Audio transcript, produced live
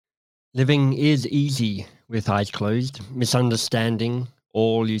Living is easy with eyes closed, misunderstanding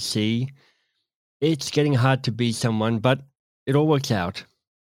all you see. It's getting hard to be someone, but it all works out.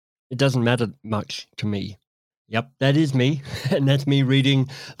 It doesn't matter much to me. Yep, that is me. And that's me reading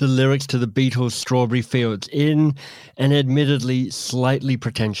the lyrics to the Beatles' Strawberry Fields in an admittedly slightly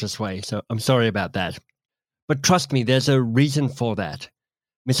pretentious way. So I'm sorry about that. But trust me, there's a reason for that.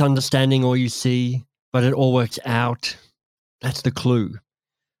 Misunderstanding all you see, but it all works out. That's the clue.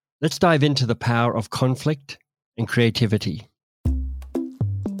 Let's dive into the power of conflict and creativity.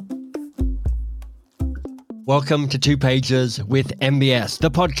 Welcome to Two Pages with MBS,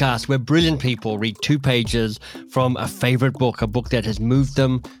 the podcast where brilliant people read 2 pages from a favorite book, a book that has moved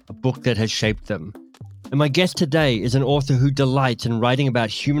them, a book that has shaped them. And my guest today is an author who delights in writing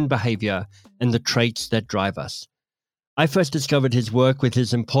about human behavior and the traits that drive us. I first discovered his work with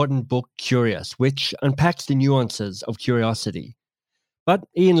his important book, Curious, which unpacks the nuances of curiosity. But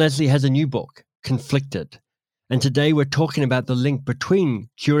Ian Leslie has a new book, Conflicted. And today we're talking about the link between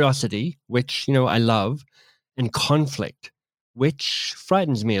curiosity, which, I love, and conflict, which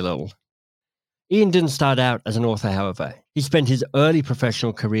frightens me a little. Ian didn't start out as an author, however. He spent his early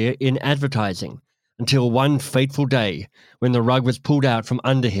professional career in advertising until one fateful day when the rug was pulled out from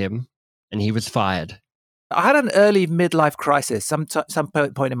under him and he was fired. I had an early midlife crisis, some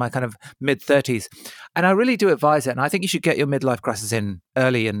point in my kind of mid-30s, and I really do advise it. And I think you should get your midlife crisis in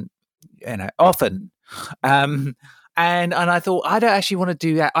early and often. And I thought I don't actually want to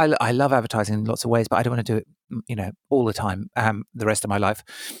do that. I love advertising in lots of ways, but I don't want to do it, all the time. The rest of my life,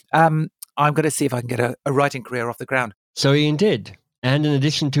 I'm going to see if I can get a writing career off the ground. So Ian did, and in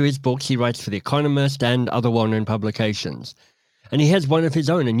addition to his books, he writes for The Economist and other well-known publications. And he has one of his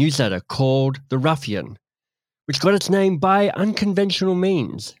own, a newsletter called The Ruffian, which got its name by unconventional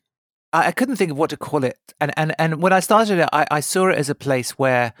means. I couldn't think of what to call it. And when I started it, I saw it as a place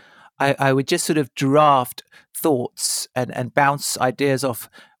where I would just sort of draft thoughts and bounce ideas off,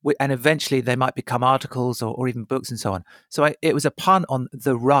 and eventually they might become articles or even books and so on. So it was a pun on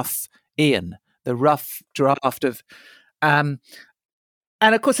the rough Ian, the rough draft of... and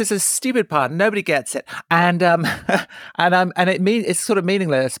of course, it's a stupid pun. Nobody gets it, and it's sort of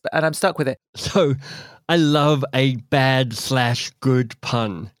meaningless. And I'm stuck with it. So, I love a bad/good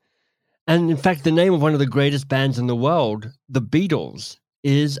pun, and in fact, the name of one of the greatest bands in the world, the Beatles,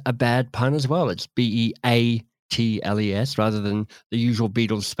 is a bad pun as well. It's Beatles rather than the usual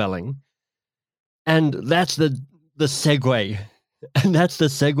Beatles spelling, and that's the segue. And that's the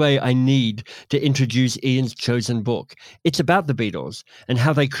segue I need to introduce Ian's chosen book. It's about the Beatles and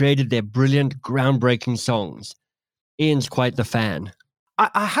how they created their brilliant, groundbreaking songs. Ian's quite the fan.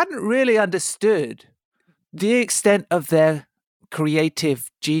 I hadn't really understood the extent of their creative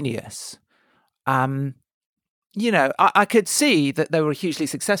genius. I could see that they were hugely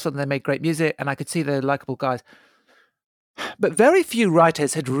successful and they made great music, and I could see they're likable guys. But very few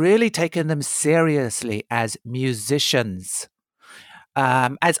writers had really taken them seriously as musicians.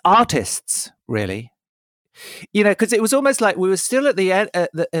 As artists, really, because it was almost like we were still at the end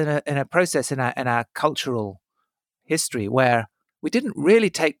in a process in our cultural history where we didn't really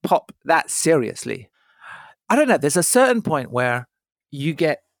take pop that seriously. I don't know. There's a certain point where you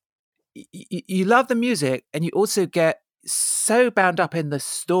love the music, and you also get so bound up in the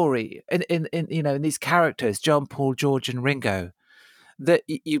story, in these characters, John, Paul, George, and Ringo, that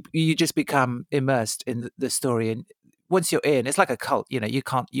you just become immersed in the story. And once you're in, it's like a cult. You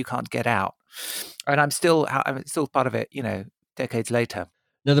can't get out. And I'm still part of it. Decades later.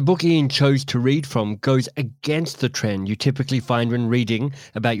 Now, the book Ian chose to read from goes against the trend you typically find when reading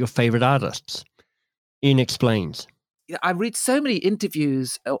about your favorite artists. Ian explains. I read so many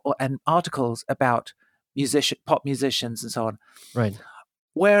interviews and articles about pop musicians and so on, right,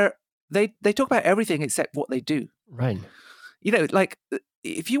 where they talk about everything except what they do. Right. Like,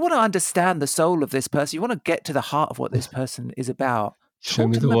 if you want to understand the soul of this person, you want to get to the heart of what this person is about. Show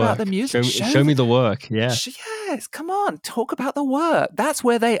me the work. About the music. Show me the work. Yeah. Yes. Come on. Talk about the work. That's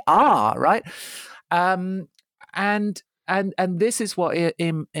where they are, right? And this is what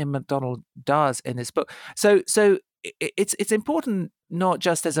Ian MacDonald does in this book. So it's important not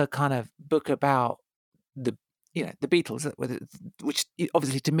just as a kind of book about the Beatles, which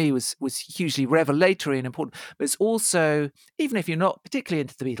obviously to me was hugely revelatory and important, but it's also, even if you're not particularly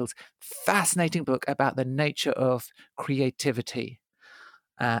into the Beatles, fascinating book about the nature of creativity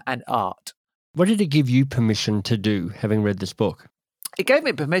and art. What did it give you permission to do, having read this book? It gave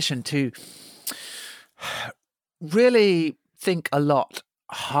me permission to really think a lot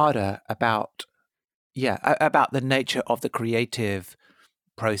harder about the nature of the creative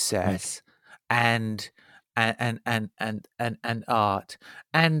process and art.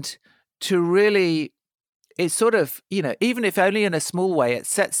 And to really, it's sort of, even if only in a small way, it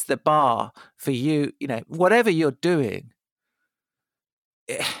sets the bar for you, whatever you're doing.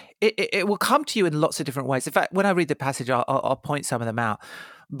 It will come to you in lots of different ways. In fact, when I read the passage, I'll point some of them out.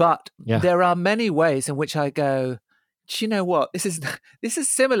 But there are many ways in which I go, do you know what? This is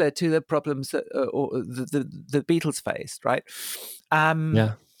similar to the problems that the Beatles faced, right?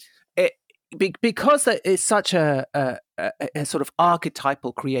 Because it's such a sort of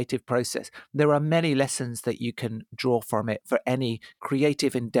archetypal creative process, there are many lessons that you can draw from it for any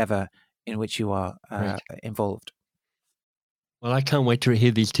creative endeavor in which you are involved. Well, I can't wait to hear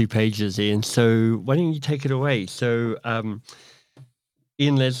these 2 pages, Ian. So why don't you take it away? So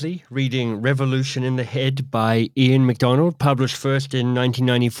Ian Leslie reading Revolution in the Head by Ian MacDonald, published first in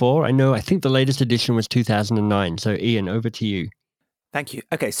 1994. I think the latest edition was 2009. So Ian, over to you. Thank you.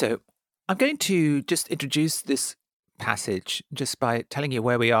 Okay, so I'm going to just introduce this passage just by telling you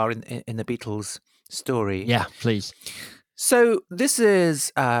where we are in the Beatles story. Yeah, please. So this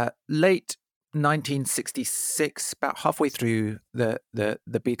is late 1966, about halfway through the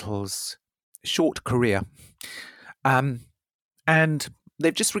Beatles' short career. And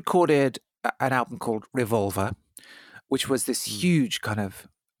they've just recorded an album called Revolver, which was this huge kind of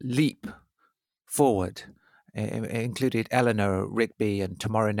leap forward. It included Eleanor Rigby and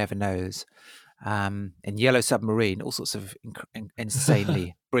Tomorrow Never Knows, and Yellow Submarine, all sorts of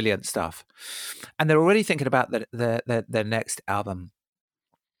insanely brilliant stuff. And they're already thinking about their next album,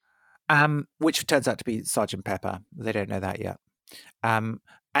 which turns out to be Sgt. Pepper. They don't know that yet.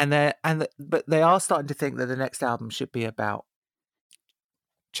 But they are starting to think that the next album should be about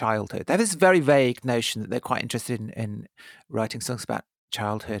childhood. They have this very vague notion that they're quite interested in writing songs about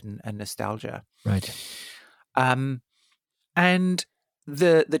childhood and nostalgia. Right. And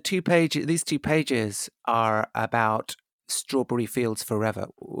these 2 pages are about Strawberry Fields Forever,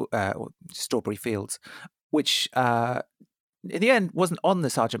 Strawberry Fields, which in the end wasn't on the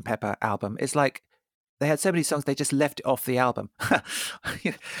Sgt. Pepper album. It's like they had so many songs they just left it off the album.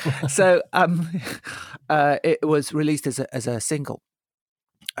 So it was released as a single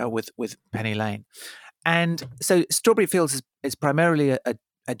with Penny Lane, and so Strawberry Fields is primarily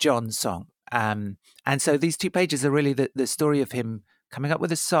a John song. And so these 2 pages are really the story of him coming up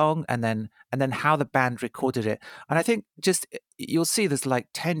with a song and then how the band recorded it. And I think just you'll see there's like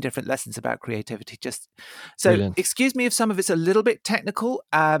 10 different lessons about creativity. So Brilliant. Excuse me if some of it's a little bit technical,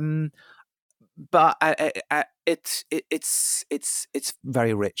 but it's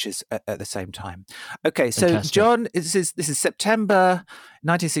very rich at the same time. Okay, so Fantastic. John, this is September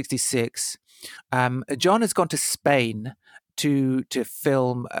 1966. John has gone to Spain to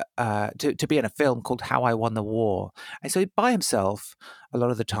film to be in a film called How I Won the War, and so by himself a lot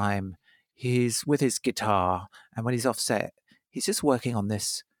of the time. He's with his guitar, and when he's off set, he's just working on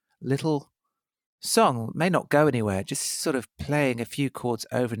this little song. It may not go anywhere, just sort of playing a few chords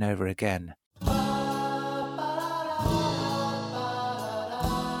over and over again.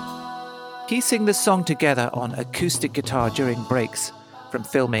 He sing the song together on acoustic guitar during breaks from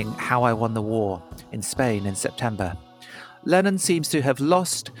filming How I Won the War in Spain in September. Lennon seems to have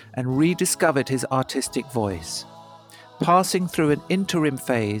lost and rediscovered his artistic voice, passing through an interim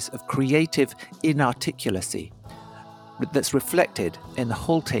phase of creative inarticulacy that's reflected in the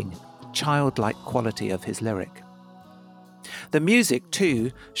halting, childlike quality of his lyric. The music,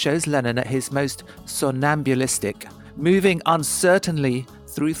 too, shows Lennon at his most somnambulistic, moving uncertainly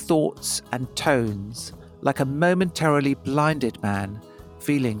through thoughts and tones, like a momentarily blinded man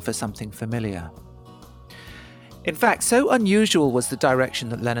feeling for something familiar. In fact, so unusual was the direction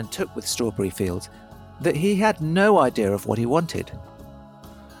that Lennon took with Strawberry Fields that he had no idea of what he wanted.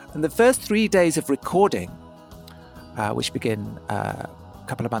 And the first 3 days of recording, which begin a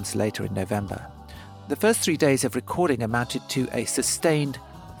couple of months later in November, the first 3 days of recording amounted to a sustained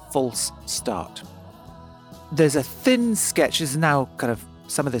false start. There's a thin sketch, this is now kind of,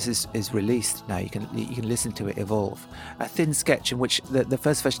 some of this is released now, you can listen to it evolve. A thin sketch in which, the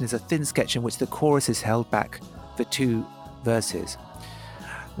first version is a thin sketch in which the chorus is held back for 2 verses.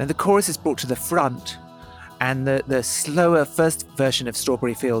 Then the chorus is brought to the front, and the slower first version of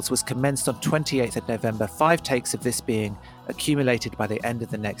Strawberry Fields was commenced on 28th of November, 5 takes of this being accumulated by the end of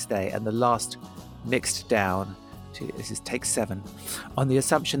the next day, and the last mixed down to, this is take 7, on the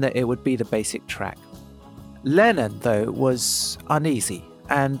assumption that it would be the basic track. Lennon, though, was uneasy,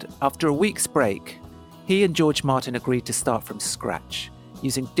 and after a week's break, he and George Martin agreed to start from scratch,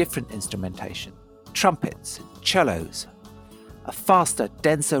 using different instrumentation, trumpets, cellos. A faster,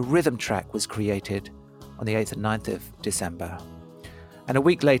 denser rhythm track was created on the 8th and 9th of December. And a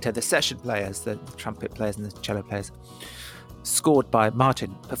week later, the session players, the trumpet players and the cello players, scored by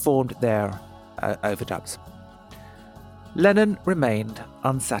Martin, performed their overdubs. Lennon remained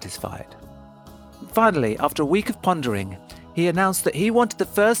unsatisfied. Finally, after a week of pondering, he announced that he wanted the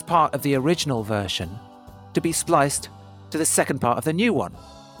first part of the original version to be spliced to the second part of the new one,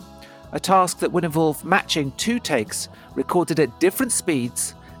 a task that would involve matching 2 takes recorded at different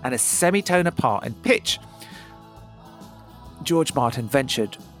speeds and a semitone apart in pitch. George Martin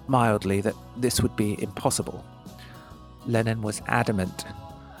ventured mildly that this would be impossible. Lennon was adamant,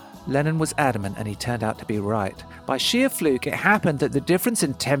 and he turned out to be right. By sheer fluke, it happened that the difference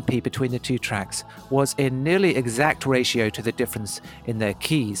in tempi between the 2 tracks was in nearly exact ratio to the difference in their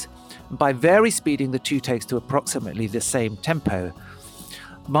keys. By vari-speeding the 2 takes to approximately the same tempo,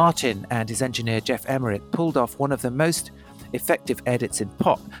 Martin and his engineer Geoff Emerick pulled off one of the most effective edits in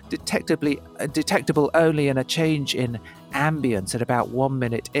pop, detectable only in a change in ambience at about 1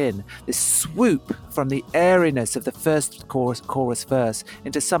 minute in. This swoop from the airiness of the first chorus verse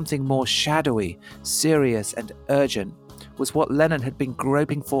into something more shadowy, serious and urgent was what Lennon had been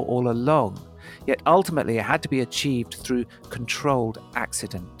groping for all along, yet ultimately it had to be achieved through controlled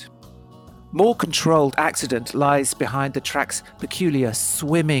accident. More controlled accident lies behind the track's peculiar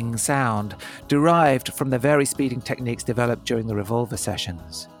swimming sound, derived from the vari-speeding techniques developed during the Revolver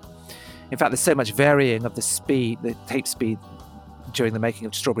sessions. In fact, there's so much varying of the tape speed during the making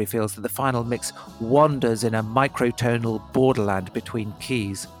of Strawberry Fields that the final mix wanders in a microtonal borderland between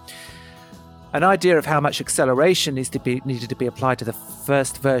keys. An idea of how much acceleration needed to be applied to the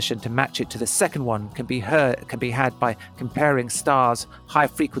first version to match it to the second one can be had by comparing Starr's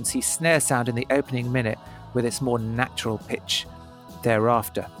high-frequency snare sound in the opening minute with its more natural pitch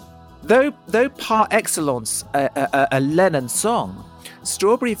thereafter. Though par excellence a Lennon song,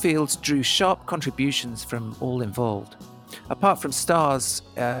 Strawberry Fields drew sharp contributions from all involved. Apart from Starr's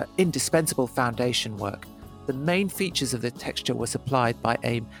indispensable foundation work, the main features of the texture were supplied by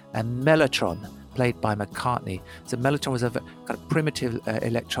a mellotron played by McCartney. So mellotron was a kind of primitive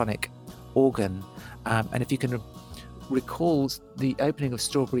electronic organ, and if you can recall the opening of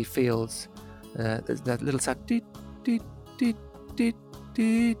Strawberry Fields, that little sound,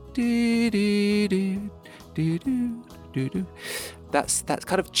 that's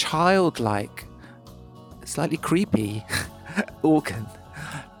kind of childlike, slightly creepy organ,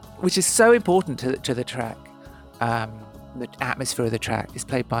 which is so important to the track. The atmosphere of the track is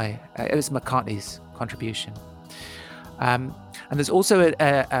played by it was McCartney's contribution, and there's also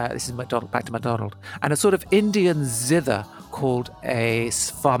this is MacDonald, back to MacDonald, and a sort of Indian zither called a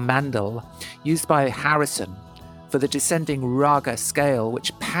svarmandal used by Harrison for the descending raga scale,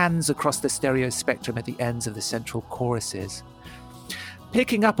 which pans across the stereo spectrum at the ends of the central choruses.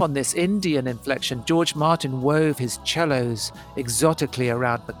 Picking up on this Indian inflection, George Martin wove his cellos exotically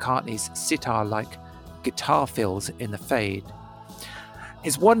around McCartney's sitar-like guitar fills in the fade.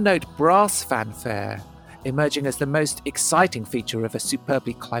 His one-note brass fanfare emerging as the most exciting feature of a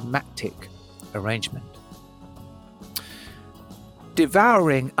superbly climactic arrangement.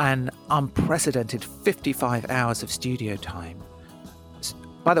 Devouring an unprecedented 55 hours of studio time.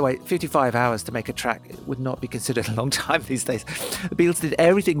 By the way, 55 hours to make a track would not be considered a long time these days. The Beatles did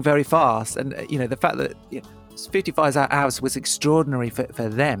everything very fast, and the fact that 55 hours was extraordinary for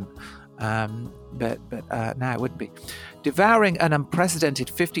them. But now it wouldn't be. Devouring an unprecedented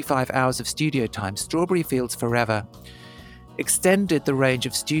 55 hours of studio time, Strawberry Fields Forever extended the range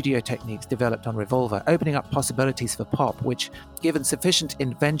of studio techniques developed on Revolver, opening up possibilities for pop, which, given sufficient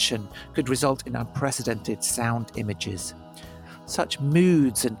invention, could result in unprecedented sound images. Such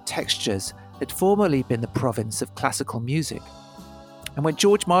moods and textures had formerly been the province of classical music. And when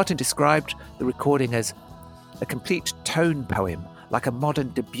George Martin described the recording as a complete tone poem, like a modern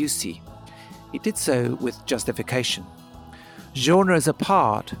Debussy, he did so with justification. Genres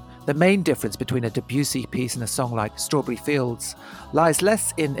apart, the main difference between a Debussy piece and a song like Strawberry Fields lies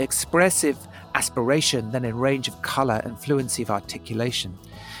less in expressive aspiration than in range of colour and fluency of articulation.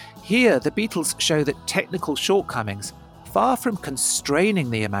 Here, the Beatles show that technical shortcomings, far from constraining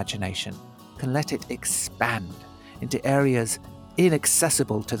the imagination, can let it expand into areas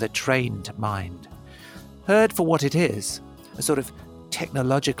inaccessible to the trained mind. Heard for what it is, a sort of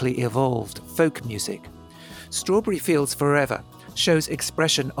technologically evolved folk music, Strawberry Fields Forever shows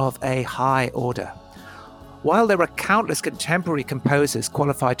expression of a high order. While there are countless contemporary composers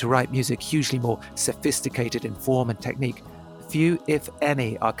qualified to write music hugely more sophisticated in form and technique, few, if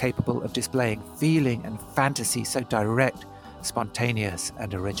any, are capable of displaying feeling and fantasy so direct, spontaneous,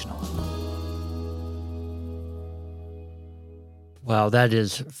 and original. Wow, that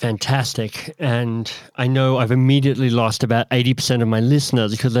is fantastic. And I know I've immediately lost about 80% of my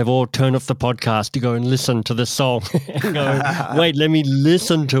listeners because they've all turned off the podcast to go and listen to the song and go, wait, let me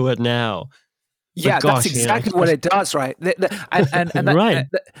listen to it now. Yeah, But gosh, that's exactly what it does, right? And right.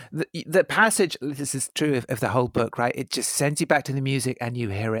 the passage, this is true of the whole book, right? It just sends you back to the music and you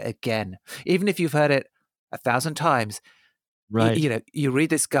hear it again. Even if you've heard it 1,000 times, Right. you read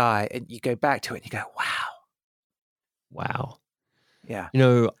this guy and you go back to it and you go, wow. Wow. Yeah.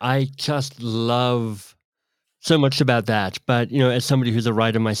 I just love so much about that. But, as somebody who's a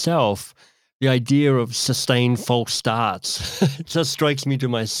writer myself, the idea of sustained false starts just strikes me to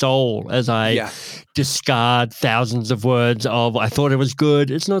my soul as I discard thousands of words of, I thought it was good,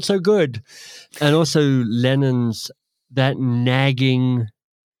 it's not so good. And also Lennon's that nagging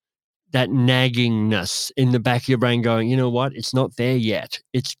that naggingness in the back of your brain going, you know what, it's not there yet.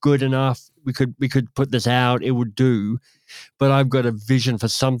 It's good enough. We could put this out. It would do. But I've got a vision for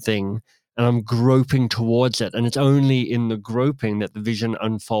something and I'm groping towards it. And it's only in the groping that the vision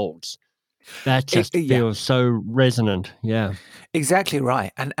unfolds. That just feels so resonant. Yeah. Exactly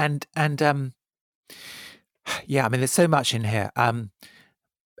right. And yeah, I mean, there's so much in here.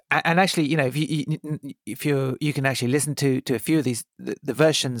 And actually, if you can actually listen to a few of these the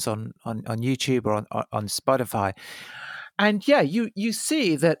versions on YouTube or on Spotify, and you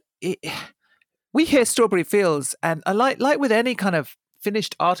see that we hear Strawberry Fields, and like with any kind of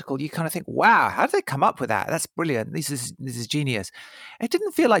finished article, you kind of think, wow, how did they come up with that? That's brilliant. This is genius. It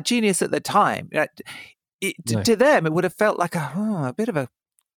didn't feel like genius at the time. To them, it would have felt like a bit of a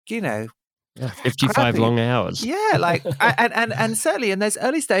 55 crappy. long hours. Yeah, like and certainly in those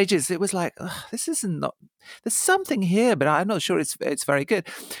early stages, it was like, this isn't not. There's something here, but I'm not sure it's very good.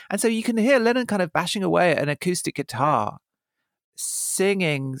 And so you can hear Lennon kind of bashing away at an acoustic guitar,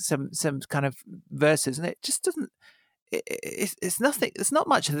 singing some kind of verses, and it just doesn't. It's nothing. There's not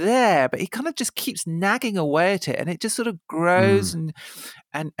much there, but he kind of just keeps nagging away at it, and it just sort of grows and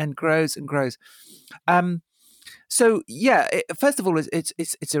grows and grows. So first of all,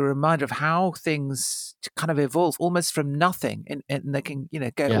 it's a reminder of how things kind of evolve almost from nothing, and they can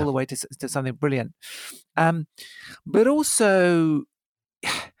go all the way to something brilliant. But also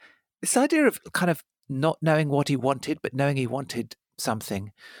this idea of kind of not knowing what he wanted, but knowing he wanted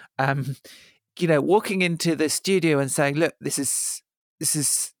something. Walking into the studio and saying, "Look, this is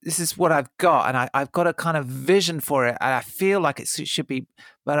what I've got, and I've got a kind of vision for it, and I feel like it should be,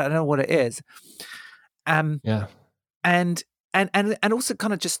 but I don't know what it is." And also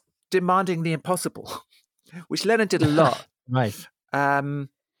kind of just demanding the impossible, which Lennon did a lot. Right.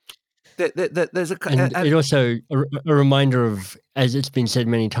 There's it also a reminder of, as it's been said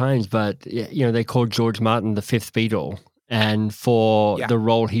many times, but they called George Martin the fifth Beatle, and for the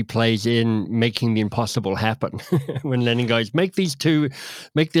role he plays in making the impossible happen. When Lennon goes, make this,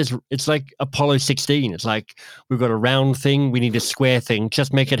 it's like Apollo 16. It's like, we've got a round thing, we need a square thing,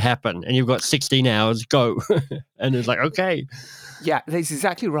 just make it happen. And you've got 16 hours, go. And it's like, okay. Yeah, that's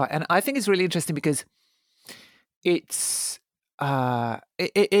exactly right. And I think it's really interesting because it's,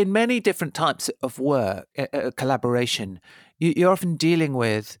 in many different types of work, collaboration, you're often dealing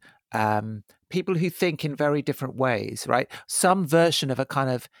with people who think in very different ways, right? Some version of a kind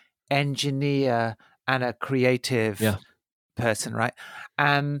of engineer and a creative person, right?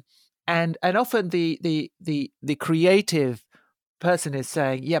 And often the creative person is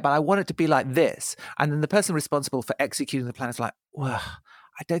saying, yeah, but I want it to be like this. And then the person responsible for executing the plan is like, well,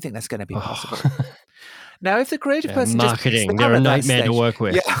 I don't think that's going to be possible. Now, if the creative person marketing, they're a nightmare to work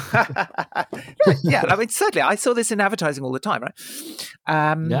with. Yeah, I mean, certainly, I saw this in advertising all the time, right?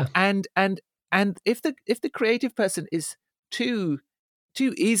 And if the creative person is too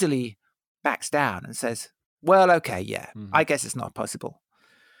easily backs down and says, "Well, okay, I guess it's not possible,"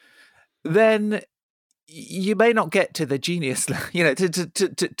 then you may not get to the genius, to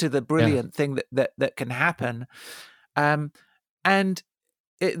the brilliant thing that can happen.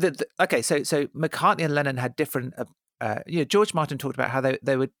 Okay, so McCartney and Lennon had different. George Martin talked about how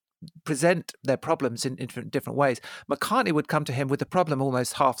they would present their problems in different ways. McCartney would come to him with the problem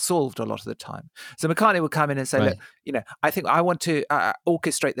almost half solved a lot of the time. So McCartney would come in and say, "Look, I think I want to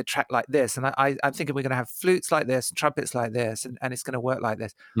orchestrate the track like this, and I'm thinking we're going to have flutes like this and trumpets like this, and it's going to work like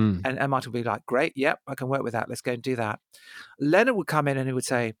this." And Martin would be like, "Great, yep, I can work with that. Let's go and do that." Lennon would come in and he would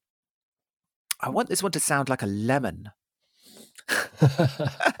say, "I want this one to sound like a lemon."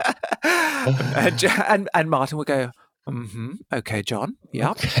 and Martin would go, okay, John.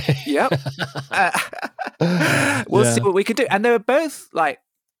 Yep. Okay. Yep. We'll see what we can do. And they were both like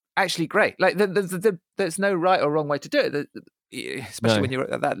actually great. Like there's no right or wrong way to do it, especially when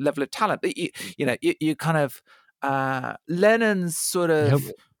you're at that level of talent. But you kind of Lennon's sort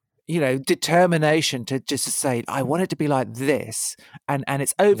of determination to just say, I want it to be like this, and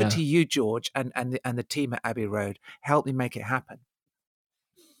it's over to you, George, and the team at Abbey Road. Help me make it happen.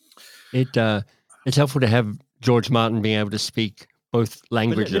 It's helpful to have George Martin being able to speak both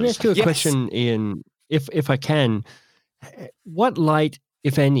languages. Let me ask you a question, Ian, if I can. What light,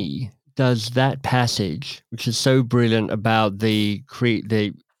 if any, does that passage, which is so brilliant about the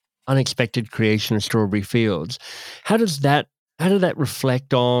unexpected creation of Strawberry Fields, how did that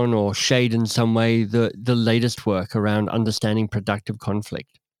reflect on or shade in some way the latest work around understanding productive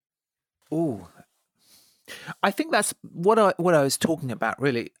conflict? Oh, I think that's what I was talking about,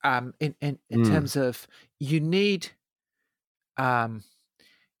 really. In terms of you need,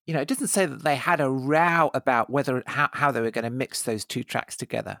 it doesn't say that they had a row about how they were going to mix those two tracks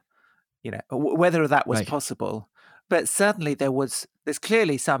together, whether that was possible, but certainly there's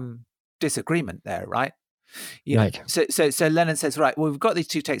clearly some disagreement there, right? So Lennon says, right, well, we've got these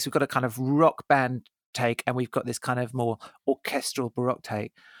two takes. We've got a kind of rock band take, and we've got this kind of more orchestral Baroque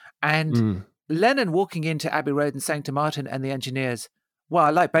take. And Lennon walking into Abbey Road and saying to Martin and the engineers, well, I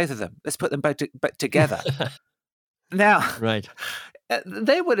like both of them. Let's put them both together. Now,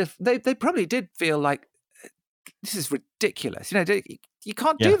 they probably did feel like, this is ridiculous. You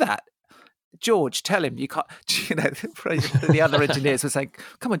can't do that. George, tell him you can't. The other engineers were saying,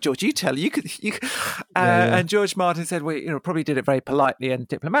 "Come on, George, you tell him. You could." And George Martin said, "Well, probably did it very politely and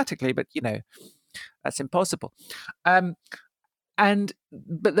diplomatically, but that's impossible." But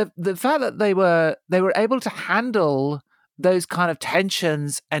the fact that they were able to handle those kind of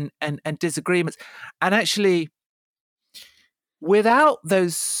tensions and disagreements, and actually without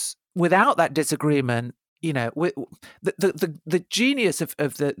that disagreement. The genius of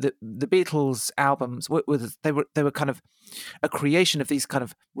the Beatles albums was they were kind of a creation of these kind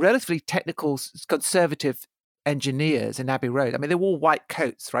of relatively technical, conservative engineers in Abbey Road. I mean, they wore white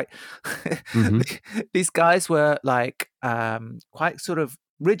coats, right? These guys were like quite sort of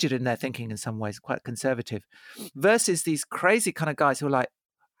rigid in their thinking in some ways, quite conservative, versus these crazy kind of guys who were like,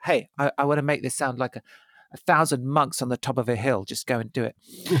 "Hey, I want to make this sound like a 1,000 monks on the top of a hill. Just go and do it."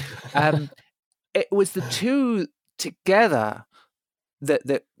 It was the two together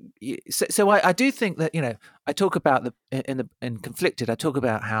so I do think that I talk about in Conflicted. I talk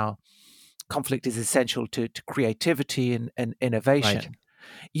about how conflict is essential to creativity and innovation.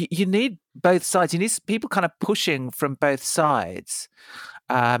 Right. You need both sides. You need people kind of pushing from both sides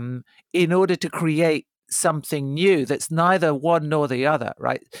in order to create something new that's neither one nor the other,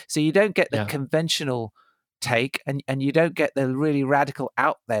 right? So you don't get the conventional take and you don't get the really radical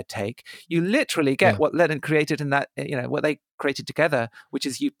out there take. You literally get what Lennon created in that, what they created together, which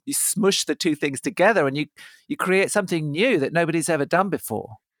is you smush the two things together and you create something new that nobody's ever done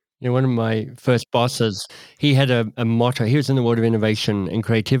before. One of my first bosses, he had a motto. He was in the world of innovation and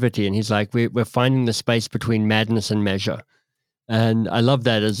creativity, and he's like, we're finding the space between madness and measure. And I love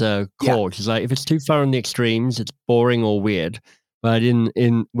that as a call. He's like, if it's too far on the extremes, it's boring or weird. But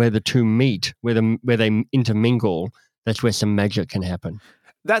in where the two meet, where they intermingle, that's where some magic can happen.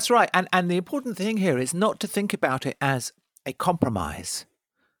 That's right. And the important thing here is not to think about it as a compromise.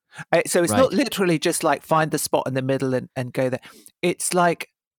 So it's not literally just like find the spot in the middle and go there. It's like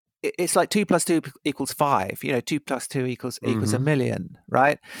 2 + 2 = 5. 2 + 2 equals a million,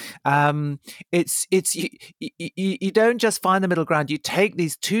 right? It's you don't just find the middle ground. You take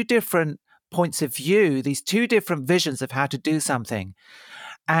these two different points of view, these two different visions of how to do something,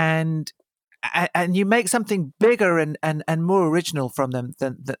 and you make something bigger and more original from them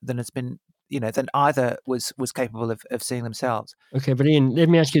than has been, than either was capable of seeing themselves. Okay, but Ian, let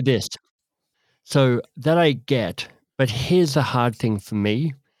me ask you this. So that I get, but here's the hard thing for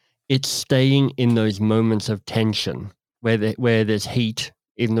me. It's staying in those moments of tension where there's heat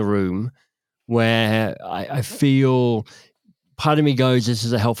in the room, where I feel part of me goes, this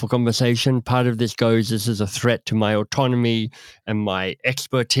is a helpful conversation. Part of this goes, this is a threat to my autonomy and my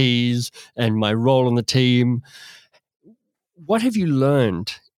expertise and my role on the team. What have you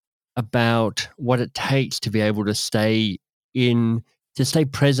learned about what it takes to be able to stay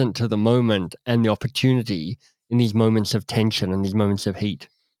present to the moment and the opportunity in these moments of tension and these moments of heat?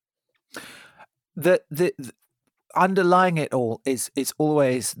 The underlying it all is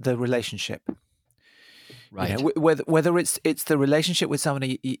always the relationship. Right. Whether it's the relationship with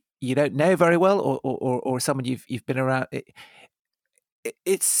someone you don't know very well or someone you've been around,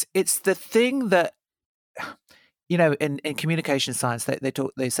 it's the thing that in communication science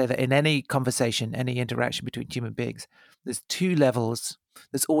they say that in any conversation, any interaction between human beings, there's two levels.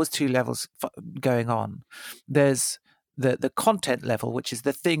 There's always two levels going on. There's the content level, which is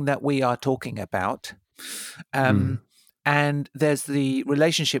the thing that we are talking about, And there's the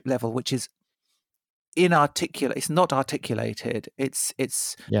relationship level, which is inarticulate. It's not articulated.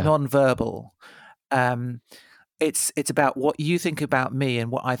 It's non-verbal. It's about what you think about me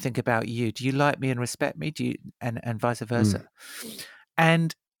and what I think about you. Do you like me and respect me? Do you and vice versa?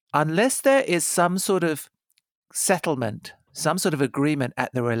 And unless there is some sort of settlement, some sort of agreement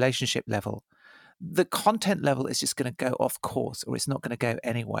at the relationship level, the content level is just going to go off course, or it's not going to go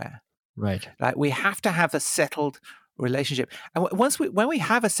anywhere. Right. Like, we have to have a settled relationship. And when we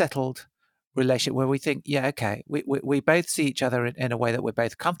have a settled relationship where we think, yeah, okay, we both see each other in a way that we're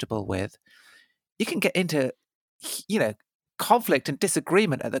both comfortable with, you can get into, conflict and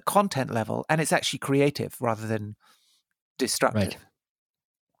disagreement at the content level, and it's actually creative rather than destructive. Right.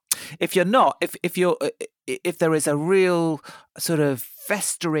 If you're not, if there is a real sort of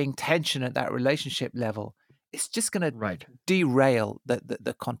festering tension at that relationship level, it's just going to derail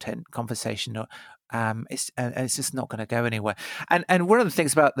the content conversation. It's just not going to go anywhere. And one of the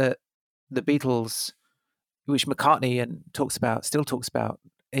things about the Beatles, which McCartney still talks about,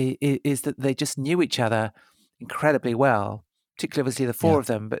 is that they just knew each other incredibly well. Particularly, obviously, the four of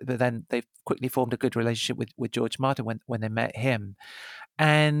them, but then they quickly formed a good relationship with George Martin when they met him.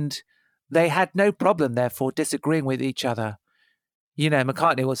 And they had no problem, therefore, disagreeing with each other.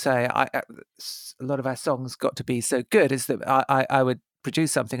 McCartney will say, a lot of our songs got to be so good is that I would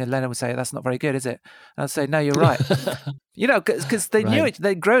produce something and Lennon would say, that's not very good, is it? And I'd say, no, you're right. Because they knew it.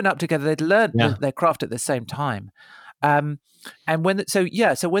 They'd grown up together. They'd learned their craft at the same time. And when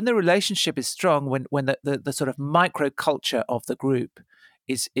the relationship is strong, when the sort of microculture of the group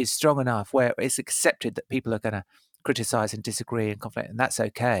is strong enough where it's accepted that people are going to criticize and disagree and conflict, and that's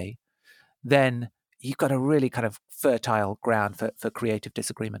okay, then you've got a really kind of fertile ground for creative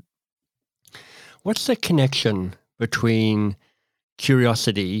disagreement. What's the connection between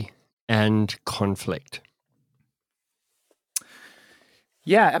curiosity and conflict?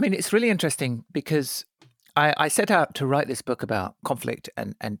 Yeah, I mean, it's really interesting because I set out to write this book about conflict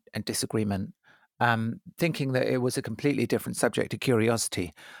and disagreement, thinking that it was a completely different subject to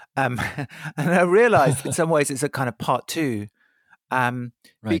curiosity. And I realized in some ways it's a kind of part two,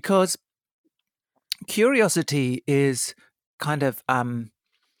 because curiosity is kind of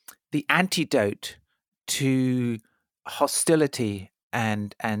the antidote to hostility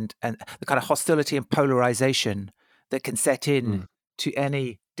and the kind of hostility and polarization that can set in to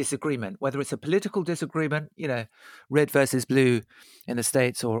any disagreement, whether it's a political disagreement, red versus blue in the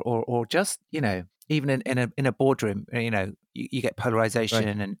States, or just, even in a boardroom, you get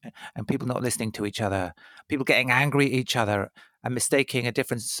polarization and people not listening to each other, people getting angry at each other and mistaking a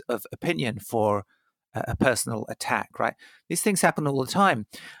difference of opinion for a personal attack, right? These things happen all the time.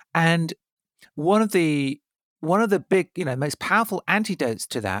 And one of the big, most powerful antidotes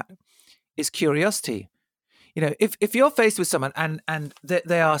to that is curiosity. If you're faced with someone and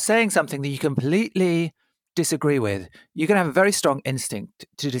they are saying something that you completely disagree with, you're going to have a very strong instinct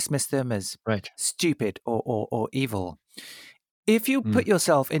to dismiss them as stupid or evil. If you put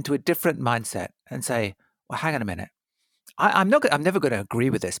yourself into a different mindset and say, well, hang on a minute, I'm never going to agree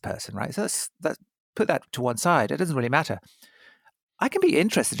with this person, right? So let's put that to one side. It doesn't really matter. I can be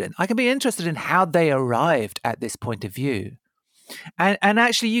interested in how they arrived at this point of view. And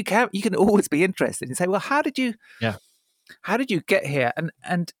actually you can always be interested and say, well, how did you get here?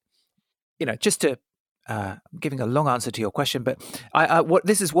 And just to giving a long answer to your question, but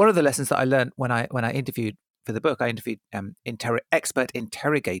this is one of the lessons that I learned when I interviewed for the book. I interviewed expert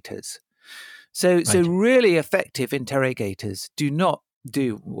interrogators. So really effective interrogators do not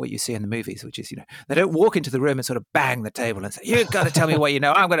do what you see in the movies, which is, they don't walk into the room and sort of bang the table and say, you've got to tell me what you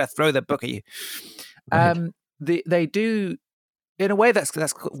know. I'm going to throw the book at you. They do, in a way, that's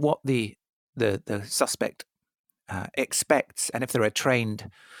what the suspect expects. And if they're a trained,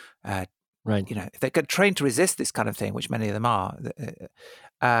 if they're trained to resist this kind of thing, which many of them are,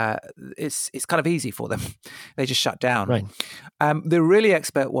 it's kind of easy for them. They just shut down. Right. The really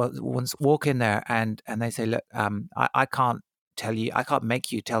expert ones walk in there and they say, look, I can't tell you, I can't make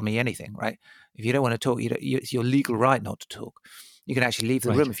you tell me anything, right? If you don't want to talk, it's your legal right not to talk. You can actually leave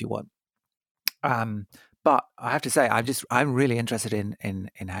the room if you want. But I have to say, I'm really interested in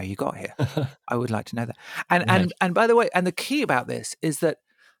how you got here. I would like to know that. And by the way, and the key about this is that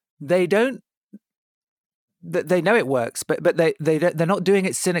they know it works, but they're not doing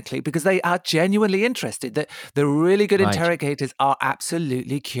it cynically, because they are genuinely interested. That the really good interrogators are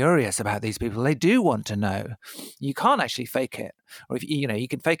absolutely curious about these people. They do want to know. You can't actually fake it, or if you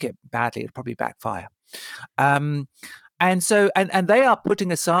can fake it badly, it'll probably backfire. And so, and they are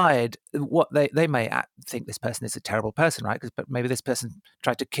putting aside what they may think this person is a terrible person, right? But maybe this person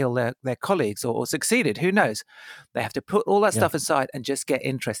tried to kill their colleagues or succeeded. Who knows? They have to put all that stuff aside and just get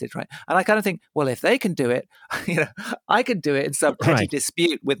interested, right? And I kind of think, well, if they can do it, I can do it in some petty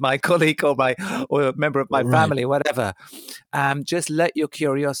dispute with my colleague or a member of my family, whatever. Just let your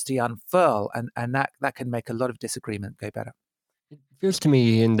curiosity unfurl, and that can make a lot of disagreement go better. It feels to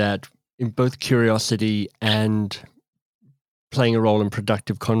me in both curiosity and playing a role in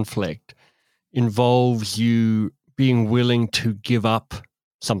productive conflict involves you being willing to give up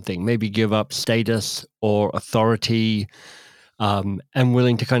something, maybe give up status or authority, and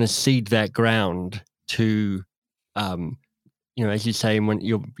willing to kind of cede that ground to, as you say in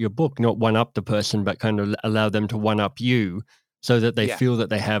your book, not one up the person, but kind of allow them to one up you, so that they feel that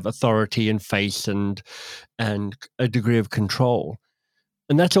they have authority and face and a degree of control.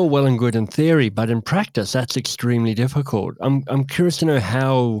 And that's all well and good in theory, but in practice, that's extremely difficult. I'm curious to know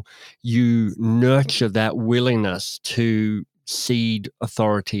how you nurture that willingness to cede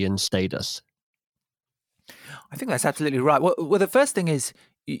authority and status. I think that's absolutely right. Well, the first thing is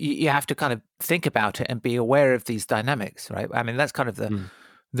you have to kind of think about it and be aware of these dynamics, right? I mean, that's kind of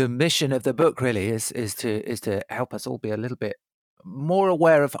the mission of the book, really, is to help us all be a little bit more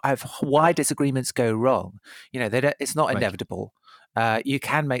aware of why disagreements go wrong. It's not inevitable. You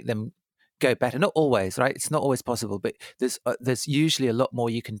can make them go better. Not always, right? It's not always possible, but there's usually a lot more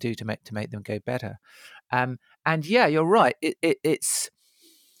you can do to make them go better. And yeah, you're right. It's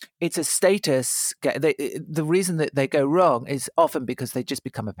a status. The reason that they go wrong is often because they just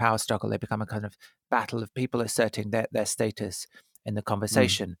become a power struggle. They become a kind of battle of people asserting their status in the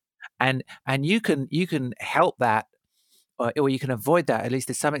conversation. And you can help that, or you can avoid that, at least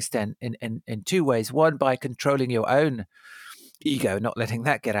to some extent, in two ways. One, by controlling your own ego, not letting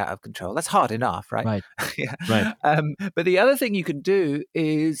that get out of control. That's hard enough, right? Right. Yeah. Right. But the other thing you can do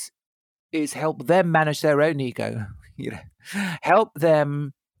is help them manage their own ego. Help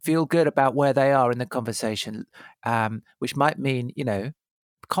them feel good about where they are in the conversation, which might mean,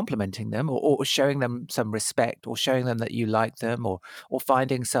 complimenting them or showing them some respect, or showing them that you like them, or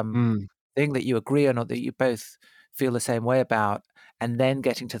finding some thing that you agree on or that you both feel the same way about, and then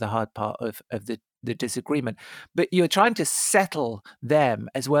getting to the hard part of the disagreement. But you're trying to settle them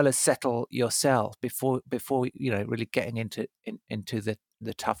as well as settle yourself before really getting into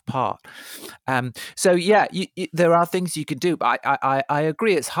the tough part. So yeah, there are things you can do, but I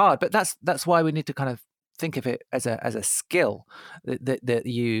agree it's hard, but that's why we need to kind of think of it as a skill that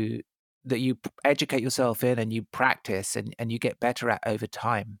you educate yourself in, and you practice and you get better at over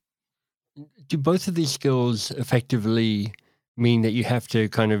time. Do both of these skills effectively mean that you have to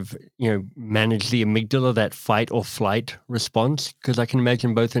kind of, manage the amygdala, that fight or flight response? Because I can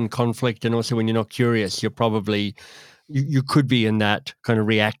imagine both in conflict and also when you're not curious, you're probably, you could be in that kind of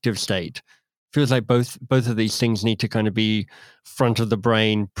reactive state. Feels like both of these things need to kind of be front of the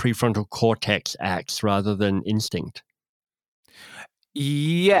brain, prefrontal cortex acts rather than instinct.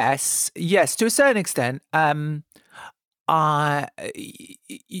 Yes, to a certain extent.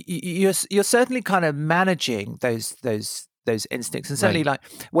 You're certainly kind of managing those instincts, and certainly like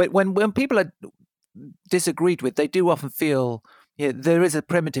when people are disagreed with, they do often feel there is a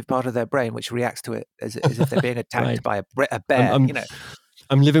primitive part of their brain which reacts to it as if they're being attacked by a bear.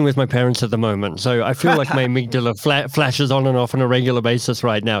 I'm living with my parents at the moment, so I feel like my amygdala flashes on and off on a regular basis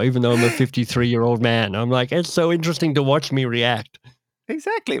right now, even though I'm a 53-year-old man. I'm like, it's so interesting to watch me react.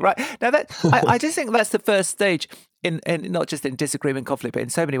 Exactly, right. Now that I just think that's the first stage in not just in disagreement, conflict, but in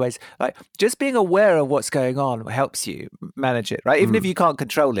so many ways. Like just being aware of what's going on helps you manage it, right? Even if you can't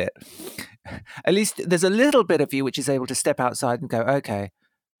control it, at least there's a little bit of you which is able to step outside and go, okay,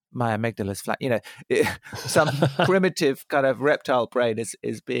 my amygdala's flat. Some primitive kind of reptile brain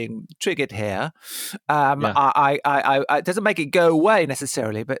is being triggered here. It doesn't make it go away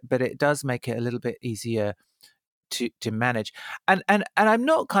necessarily, but it does make it a little bit easier to manage. And I'm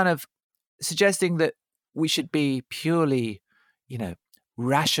not kind of suggesting that we should be purely,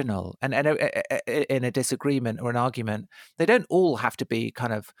 rational and in a disagreement or an argument. They don't all have to be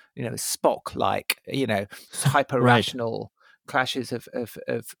kind of, Spock like, hyper rational clashes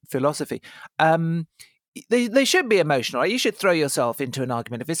of philosophy. They should be emotional. Right? You should throw yourself into an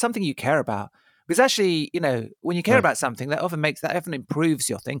argument if it's something you care about. Because actually, when you care about something, that often improves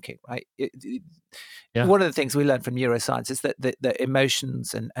your thinking, right? One of the things we learn from neuroscience is that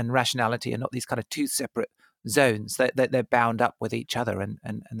emotions and rationality are not these kind of two separate zones. They're bound up with each other, and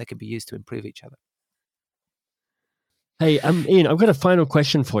they can be used to improve each other. Hey, Ian, I've got a final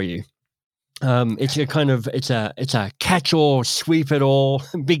question for you. It's a catch-all, sweep-it-all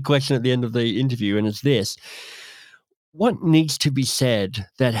big question at the end of the interview, and it's this. What needs to be said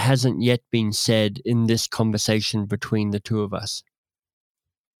that hasn't yet been said in this conversation between the two of us?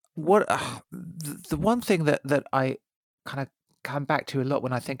 What the one thing that I kind of come back to a lot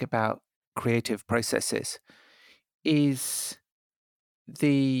when I think about creative processes is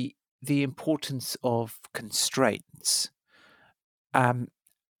the importance of constraints. In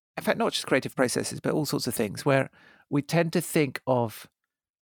fact, not just creative processes, but all sorts of things where we tend to think of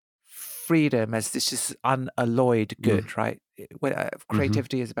freedom as this just unalloyed good, right?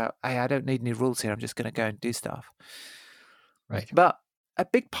 Creativity is about, hey, I don't need any rules here. I'm just going to go and do stuff. Right. But a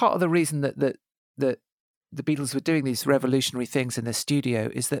big part of the reason that the Beatles were doing these revolutionary things in the studio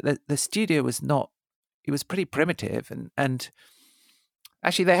is that the studio was not, it was pretty primitive. And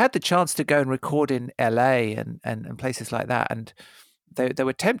actually they had the chance to go and record in LA and places like that. And they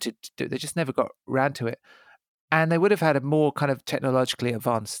were tempted to do it. They just never got around to it. And they would have had a more kind of technologically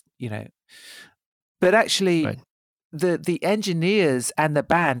advanced, but actually Right. the engineers and the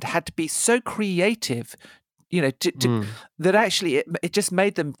band had to be so creative, that actually it just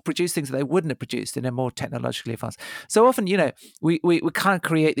made them produce things that they wouldn't have produced in a more technologically advanced. So often, we kind of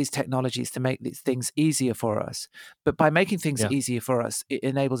create these technologies to make these things easier for us. But by making things easier for us, it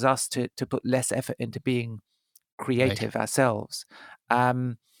enables us to put less effort into being creative ourselves.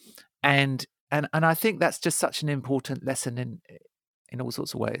 And I think that's just such an important lesson in all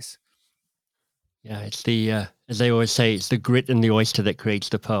sorts of ways. Yeah, it's the, as they always say, it's the grit in the oyster that creates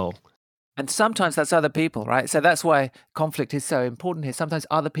the pearl. And sometimes that's other people, right? So that's why conflict is so important here. Sometimes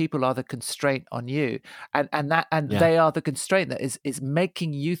other people are the constraint on you, and they are the constraint that is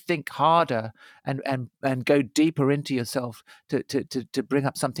making you think harder and go deeper into yourself to bring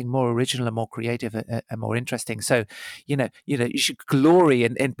up something more original and more creative and more interesting. So, you should glory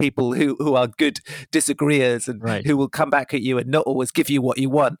in people who are good disagreeers and who will come back at you and not always give you what you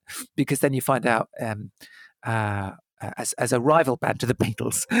want, because then you find out. As a rival band to the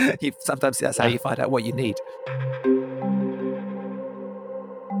Beatles, sometimes that's how you find out what you need.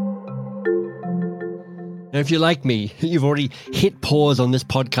 Now, if you're like me, you've already hit pause on this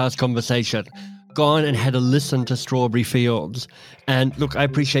podcast conversation, gone and had a listen to Strawberry Fields. And look, I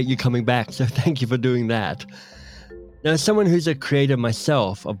appreciate you coming back, so thank you for doing that. Now, as someone who's a creator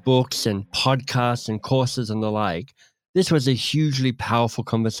myself of books and podcasts and courses and the like, this was a hugely powerful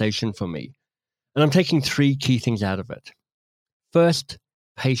conversation for me. And I'm taking 3 key things out of it. First,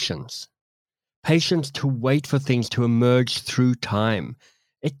 patience. Patience to wait for things to emerge through time.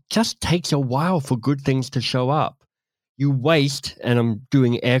 It just takes a while for good things to show up. You waste, and I'm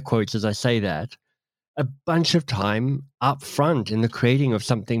doing air quotes as I say that, a bunch of time up front in the creating of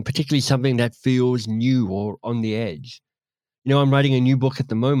something, particularly something that feels new or on the edge. I'm writing a new book at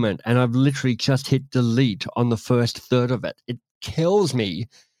the moment, and I've literally just hit delete on the first third of it. It kills me.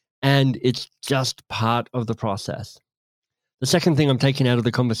 And it's just part of the process. The second thing I'm taking out of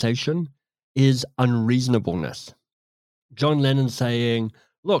the conversation is unreasonableness. John Lennon saying,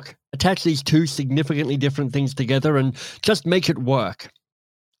 look, attach these 2 significantly different things together and just make it work.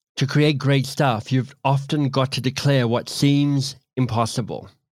 To create great stuff, you've often got to declare what seems impossible,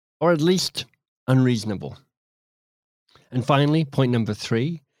 or at least unreasonable. And finally, point number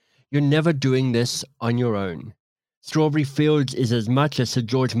 3, you're never doing this on your own. Strawberry Fields is as much a Sir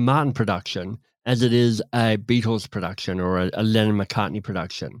George Martin production as it is a Beatles production or a Lennon-McCartney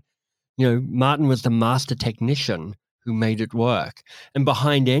production. Martin was the master technician who made it work. And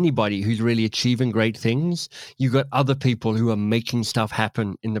behind anybody who's really achieving great things, you've got other people who are making stuff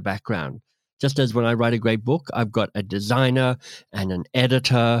happen in the background. Just as when I write a great book, I've got a designer and an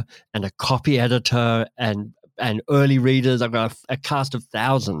editor and a copy editor and early readers. I've got a cast of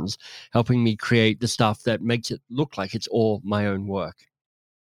thousands helping me create the stuff that makes it look like it's all my own work.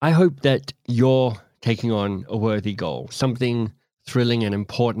 I hope that you're taking on a worthy goal, something thrilling and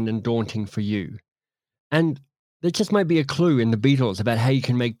important and daunting for you. And there just might be a clue in the Beatles about how you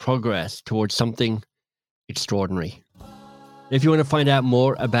can make progress towards something extraordinary. If you want to find out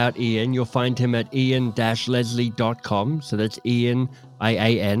more about Ian, you'll find him at ian-leslie.com. So that's Ian,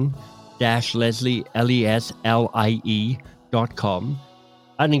 IAN, Leslie, LESLIE.com.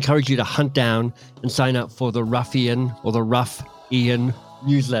 I'd encourage you to hunt down and sign up for the Rough Ian or the Rough Ian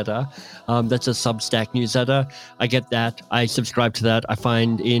newsletter. That's a Substack newsletter. I get that. I subscribe to that. I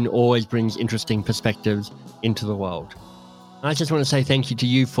find Ian always brings interesting perspectives into the world. I just want to say thank you to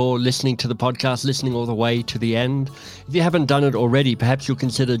you for listening to the podcast, listening all the way to the end. If you haven't done it already, perhaps you'll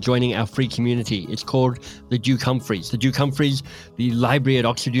consider joining our free community. It's called the Duke Humphreys. The Duke Humphreys, the library at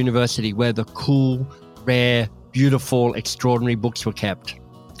Oxford University, where the cool, rare, beautiful, extraordinary books were kept.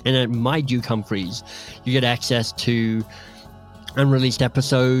 And at My Duke Humphreys, you get access to unreleased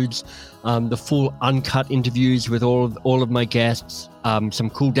episodes, the full uncut interviews with all of my guests, some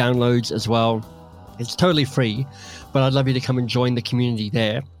cool downloads as well. It's totally free, but I'd love you to come and join the community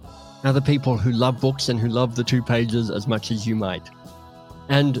there. Other people who love books and who love the 2 pages as much as you might.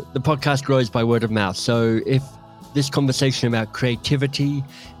 And the podcast grows by word of mouth. So if this conversation about creativity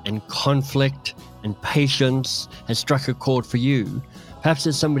and conflict and patience has struck a chord for you, perhaps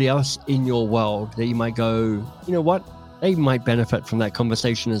there's somebody else in your world that you might go, you know what? They might benefit from that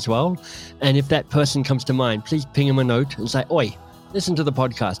conversation as well. And if that person comes to mind, please ping them a note and say, oi, listen to the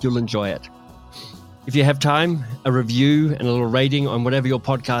podcast. You'll enjoy it. If you have time, a review and a little rating on whatever your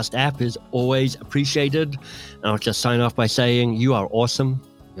podcast app is always appreciated. And I'll just sign off by saying, you are awesome.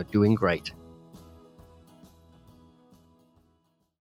 You're doing great.